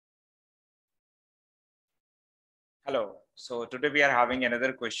Hello. So today we are having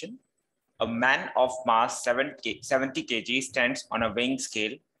another question. A man of mass 70 kg stands on a weighing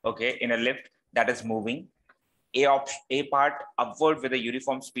scale, okay, in a lift that is moving. A part upward with a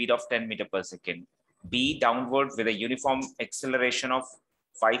uniform speed of 10 meter per second. B downward with a uniform acceleration of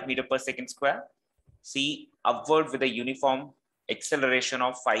 5 meter per second square. C upward with a uniform acceleration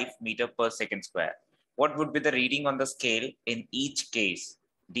of 5 meter per second square. What would be the reading on the scale in each case?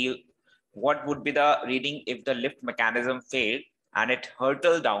 What would be the reading if the lift mechanism failed and it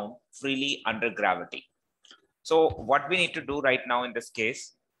hurtled down freely under gravity? So what we need to do right now in this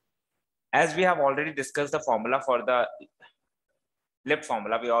case, as we have already discussed the formula for the lift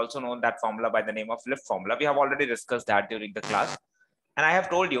formula, we also know that formula by the name of lift formula. We have already discussed that during the class. And I have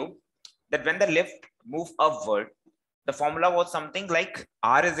told you that when the lift move upward, the formula was something like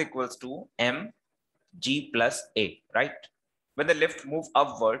R is equals to mg plus A, right? When the lift move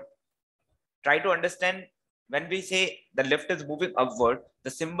upward, try to understand when we say the lift is moving upward, the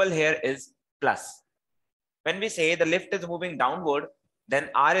symbol here is plus. When we say the lift is moving downward,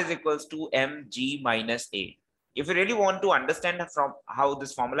 then R is equals to mg minus A. If you really want to understand from how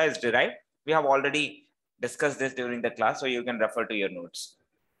this formula is derived, we have already discussed this during the class, so you can refer to your notes.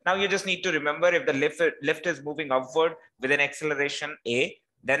 Now you just need to remember if the lift is moving upward with an acceleration A,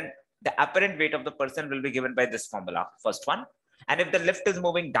 then the apparent weight of the person will be given by this formula, first one. And if the lift is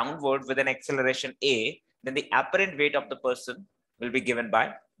moving downward with an acceleration A, then the apparent weight of the person will be given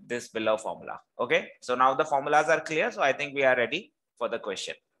by this below formula. Okay, so now the formulas are clear. So I think we are ready for the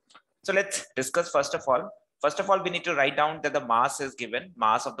question. So let's discuss first of all. First of all, we need to write down that the mass is given,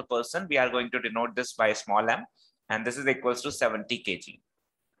 mass of the person. We are going to denote this by small m, and this is equals to 70 kg.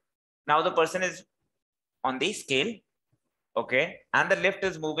 Now the person is on the scale, okay, and the lift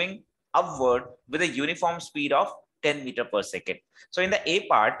is moving upward with a uniform speed of 10 meter per second. So in the A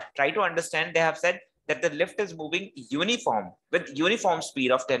part, try to understand, they have said that the lift is moving with uniform speed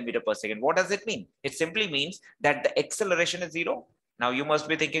of 10 meter per second. What does it mean? It simply means that the acceleration is 0. Now you must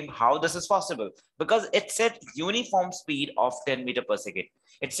be thinking how this is possible, because it said uniform speed of 10 meter per second.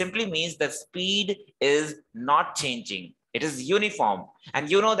 It simply means the speed is not changing. It is uniform.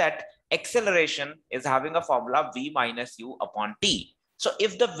 And you know that acceleration is having a formula v minus u upon t. So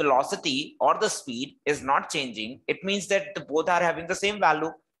if the velocity or the speed is not changing, it means that both are having the same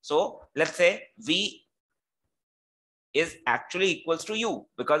value. So let's say v is actually equals to u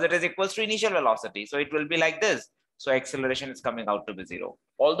because it is equals to initial velocity. So it will be like this. So acceleration is coming out to be 0.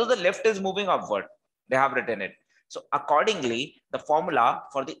 Although the lift is moving upward, they have written it. So accordingly, the formula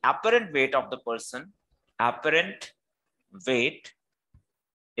for the apparent weight of the person, apparent weight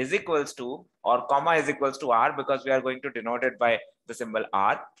is equals to, or comma is equals to R, because we are going to denote it by the symbol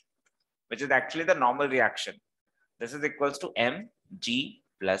R, which is actually the normal reaction. This is equals to mg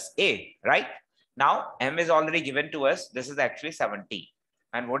plus A, right? Now m is already given to us. This is actually 70.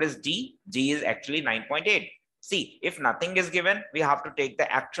 And what is g? G is actually 9.8. See, if nothing is given, we have to take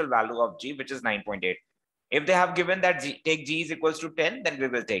the actual value of g, which is 9.8. If they have given that take g is equals to 10, then we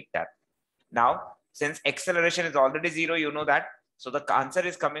will take that. Now, since acceleration is already 0, you know that. So the answer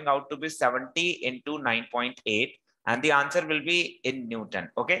is coming out to be 70 into 9.8, and the answer will be in Newton.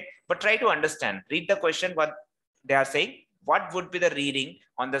 Okay, but try to understand, read the question, what they are saying. What would be the reading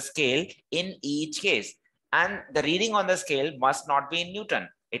on the scale in each case? And the reading on the scale must not be in Newton.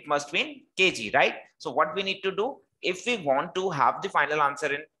 It must be in kg, right? So what we need to do, if we want to have the final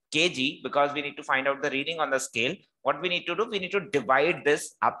answer in kg, because we need to find out the reading on the scale, what we need to do, we need to divide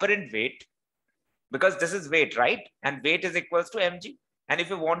this apparent weight, because this is weight, right? And weight is equals to mg. And if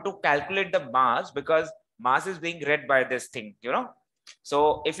you want to calculate the mass, because mass is being read by this thing, you know.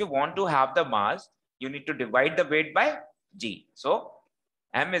 So if you want to have the mass, you need to divide the weight by g. So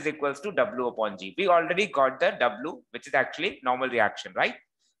m is equals to w upon g. We already got the w, which is actually normal reaction, right?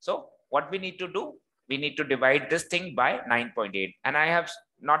 So what we need to do, we need to divide this thing by 9.8. And I have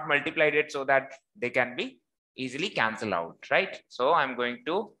not multiplied it so that they can be easily cancelled out, right? So I'm going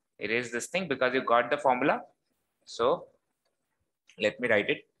to erase this thing because you got the formula. So let me write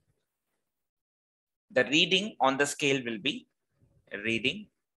it. The reading on the scale will be reading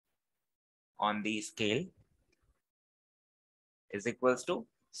on the scale is equals to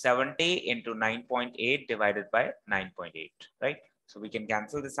 70 into 9.8 divided by 9.8, right? So we can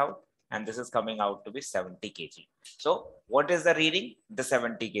cancel this out, and this is coming out to be 70 kg. So what is the reading? The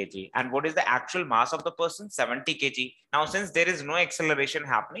 70 kg. And what is the actual mass of the person? 70 kg. Now, since there is no acceleration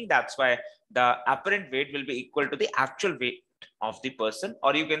happening, that's why the apparent weight will be equal to the actual weight of the person,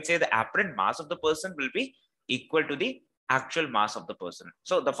 or you can say the apparent mass of the person will be equal to the actual mass of the person.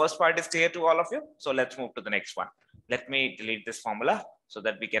 So the first part is clear to all of you. So let's move to the next one. Let me delete this formula so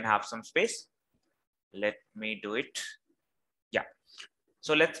that we can have some space. Let me do it. Yeah.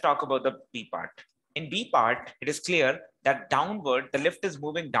 So let's talk about the B part. In B part, it is clear that downward, the lift is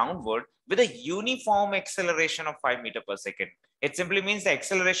moving downward with a uniform acceleration of 5 meters per second. It simply means the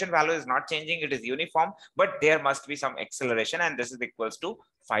acceleration value is not changing. It is uniform, but there must be some acceleration, and this is equals to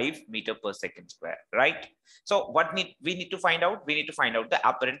 5 meters per second square, right? So what we need to find out? We need to find out the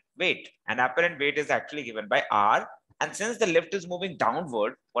apparent weight, and apparent weight is actually given by R. And since the lift is moving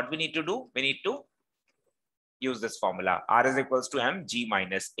downward, what we need to do? We need to use this formula. R is equals to mg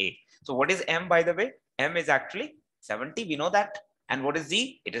minus A. So what is m, by the way? M is actually 70. We know that. And what is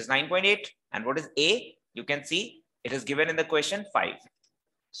Z? It is 9.8. And what is A? You can see it is given in the question 5.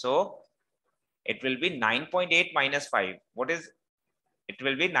 So it will be 9.8 minus 5. What is it?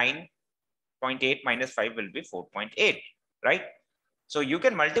 Will be 9.8 minus 5 will be 4.8, right? So you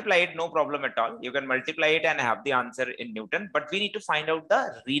can multiply it, no problem at all. You can multiply it and have the answer in Newton, but we need to find out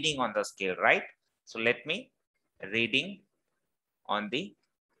the reading on the scale, right? So let me reading on the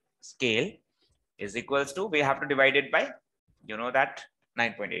scale is equals to, we have to divide it by, you know that,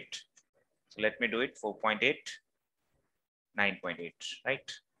 9.8. So let me do it, 4.8, 9.8,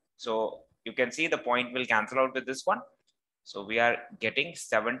 right? So you can see the point will cancel out with this one. So we are getting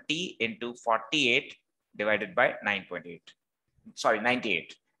 70 into 48 divided by 9.8. Sorry,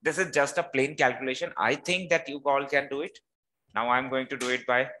 98. This is just a plain calculation. I think that you all can do it. Now I'm going to do it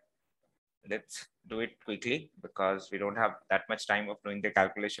by, let's do it quickly because we don't have that much time of doing the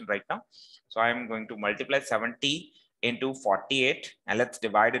calculation right now. So I'm going to multiply 70 into 48 and let's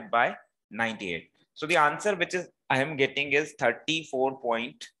divide it by 98. So the answer which is I am getting is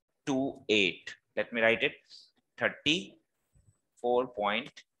 34.28. Let me write it,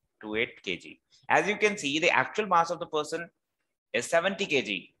 34.28 kg. As you can see, the actual mass of the person is 70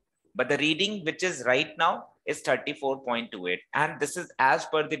 kg, but the reading which is right now is 34.28. And this is as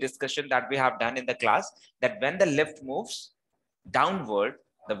per the discussion that we have done in the class, that when the lift moves downward,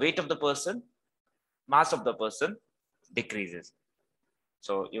 the weight of the person, mass of the person decreases.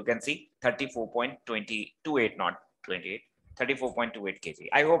 So you can see 34.28, not 28, 34.28 kg.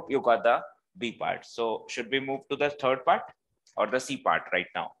 I hope you got the B part. So should we move to the third part or the C part right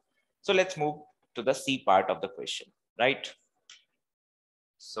now? So let's move to the C part of the question, right?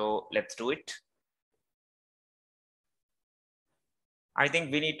 So let's do it. I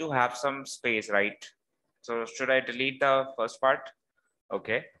think we need to have some space, right? So should I delete the first part?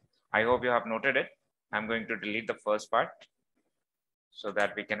 Okay. I hope you have noted it. I'm going to delete the first part so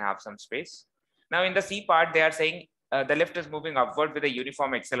that we can have some space. Now in the C part, they are saying the lift is moving upward with a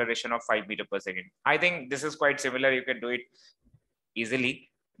uniform acceleration of 5 meters per second. I think this is quite similar. You can do it easily.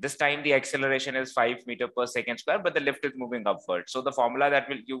 This time the acceleration is 5 meters per second square, but the lift is moving upward. So the formula that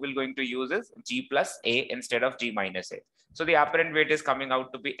you will going to use is G plus A instead of G minus A. So the apparent weight is coming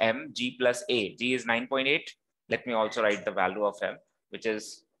out to be mg plus A. G is 9.8. Let me also write the value of m, which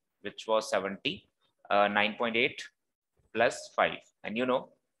was 70. 9.8 plus 5. And you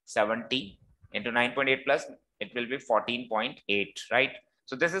know, 70 into 9.8 plus, it will be 14.8, right?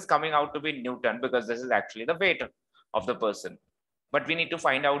 So this is coming out to be Newton because this is actually the weight of the person. But we need to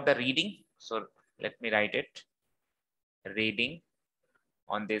find out the reading. So let me write it. Reading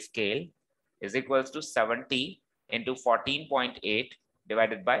on this scale is equals to 70 into 14.8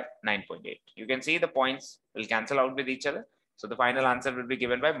 divided by 9.8. You can see the points will cancel out with each other. So the final answer will be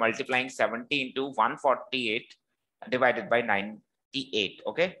given by multiplying 70 into 148 divided by 98.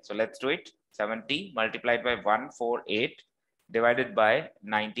 Okay, so let's do it. 70 multiplied by 148 divided by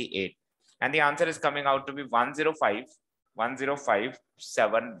 98. And the answer is coming out to be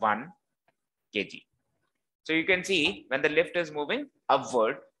 10571 kg. So you can see when the lift is moving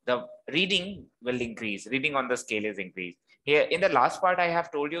upward, the reading will increase. Reading on the scale is increased. Here in the last part, I have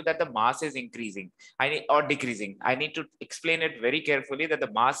told you that the mass is increasing or decreasing. I need to explain it very carefully that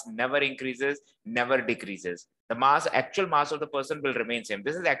the mass never increases, never decreases. The mass, actual mass of the person will remain same.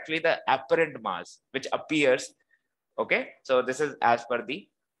 This is actually the apparent mass which appears. Okay, so this is as per the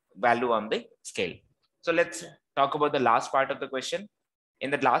value on the scale. So let's talk about the last part of the question. In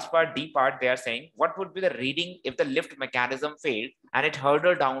the last part, D part, they are saying, what would be the reading if the lift mechanism failed and it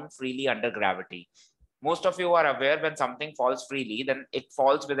hurtled down freely under gravity? Most of you are aware when something falls freely, then it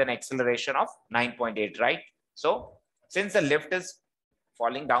falls with an acceleration of 9.8, right? So since the lift is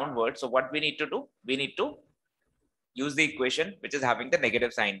falling downward, so what we need to do? We need to use the equation which is having the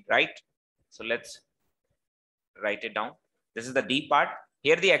negative sign, right? So let's write it down. This is the D part.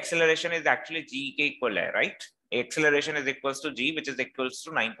 Here the acceleration is actually G equal, right? Acceleration is equals to G, which is equals to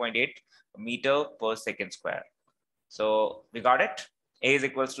 9.8 meter per second square. So we got it. A is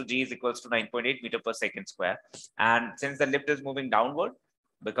equals to G is equals to 9.8 meter per second square. And since the lift is moving downward,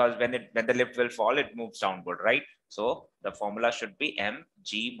 because when the lift will fall, it moves downward, right? So the formula should be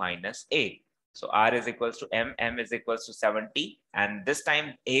mg minus a. So r is equals to m is equals to 70, and this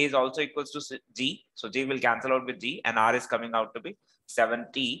time a is also equals to g. So g will cancel out with g, and r is coming out to be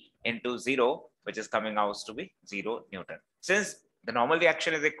 70 into 0, which is coming out to be 0 Newton. Since the normal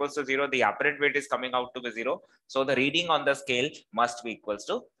reaction is equals to 0, the apparent weight is coming out to be 0. So the reading on the scale must be equals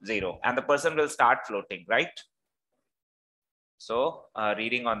to 0, and the person will start floating, right? So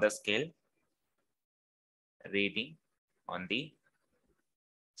reading on the scale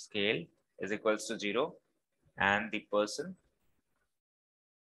is equals to 0, and the person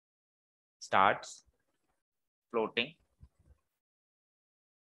starts floating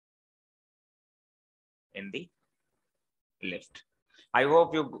in the lift. I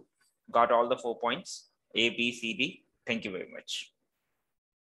hope you got all the 4 points A, B, C, D. Thank you very much.